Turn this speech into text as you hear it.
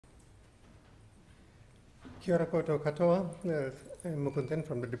Kia ora koutou katoa. I'm Mukundan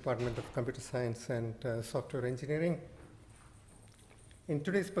from the Department of Computer Science and Software Engineering. In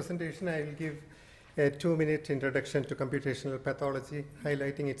today's presentation, I will give a 2-minute introduction to computational pathology,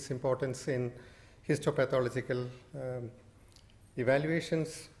 highlighting its importance in histopathological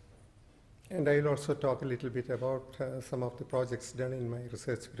evaluations. And I will also talk a little bit about some of the projects done in my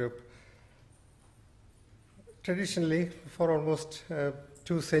research group. Traditionally, for almost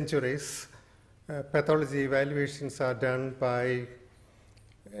 2 centuries, pathology evaluations are done by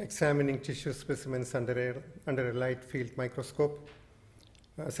examining tissue specimens under a light field microscope.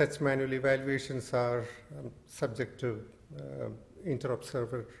 Such manual evaluations are subject to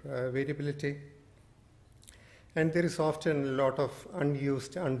inter-observer variability. And there is often a lot of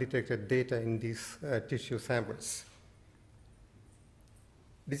unused, undetected data in these tissue samples.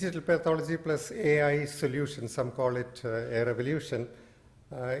 Digital pathology plus AI solutions, some call it a revolution,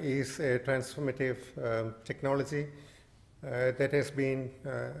 is a transformative technology that has been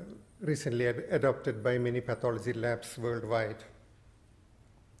recently adopted by many pathology labs worldwide.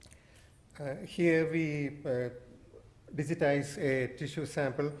 Here we digitize a tissue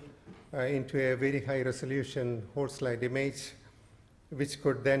sample into a very high resolution whole slide image, which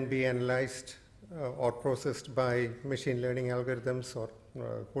could then be analyzed or processed by machine learning algorithms or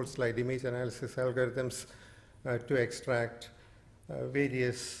whole slide image analysis algorithms to extract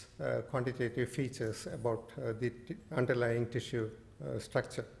various quantitative features about the underlying tissue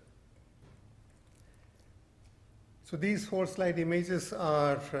structure. So these whole slide images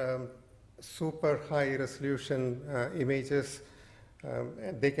are super high resolution images.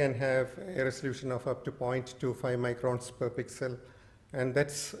 They can have a resolution of up to 0.25 microns per pixel, and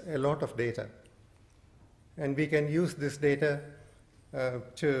that's a lot of data. And we can use this data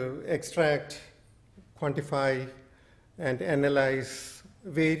to extract, quantify, and analyze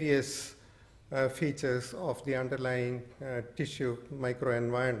various features of the underlying tissue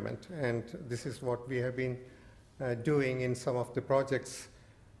microenvironment. And this is what we have been doing in some of the projects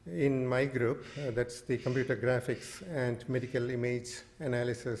in my group. That's the computer graphics and medical image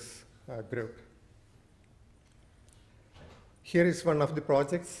analysis group. Here is one of the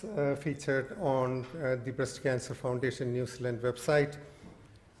projects featured on the Breast Cancer Foundation New Zealand website.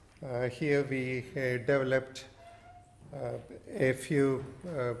 Here we developed a few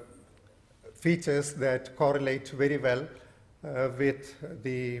features that correlate very well with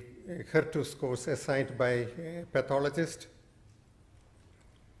the HER2 scores assigned by a pathologist.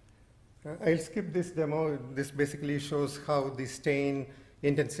 I'll skip this demo. This basically shows how the stain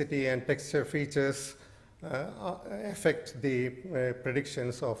intensity and texture features affect the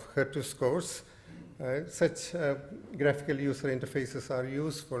predictions of HER2 scores. Such graphical user interfaces are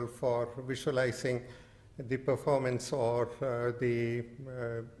useful for visualizing the performance or the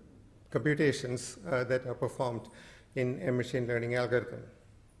computations that are performed in a machine learning algorithm.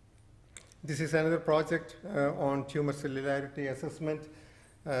 This is another project on tumor cellularity assessment,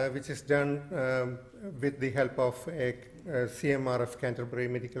 which is done with the help of a CMRF Canterbury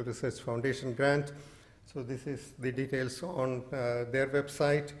Medical Research Foundation grant. So this is the details on their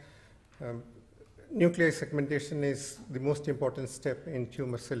website. Nuclei segmentation is the most important step in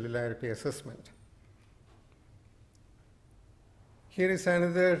tumor cellularity assessment. Here is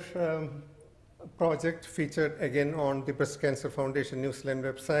another project featured again on the Breast Cancer Foundation New Zealand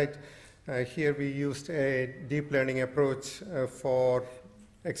website. Here we used a deep learning approach for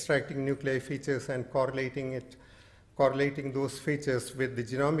extracting nuclei features and correlating those features with the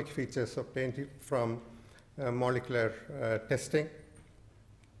genomic features obtained from molecular testing.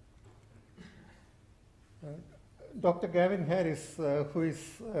 Dr. Gavin Harris, who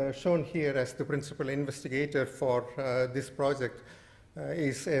is shown here as the principal investigator for this project,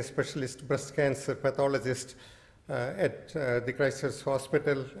 is a specialist breast cancer pathologist at the Christchurch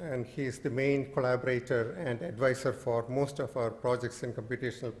Hospital, and he is the main collaborator and advisor for most of our projects in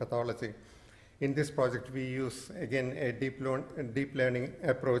computational pathology. In this project, we use, again, a deep learning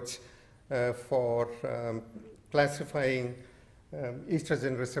approach for classifying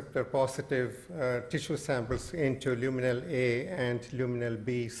estrogen receptor positive tissue samples into luminal A and luminal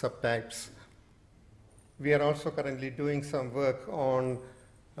B subtypes. We are also currently doing some work on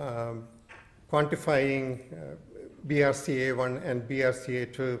quantifying BRCA1 and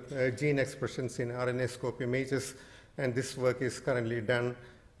BRCA2 gene expressions in RNA-scope images, and this work is currently done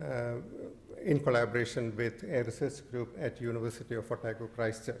in collaboration with a research group at University of Otago,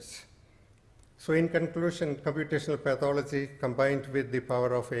 Christchurch. So in conclusion, computational pathology combined with the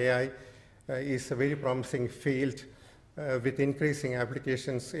power of AI is a very promising field with increasing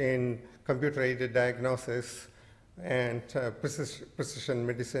applications in computer-aided diagnosis and precision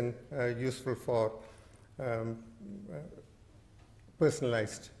medicine useful for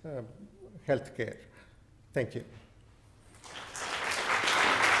personalized healthcare. Thank you.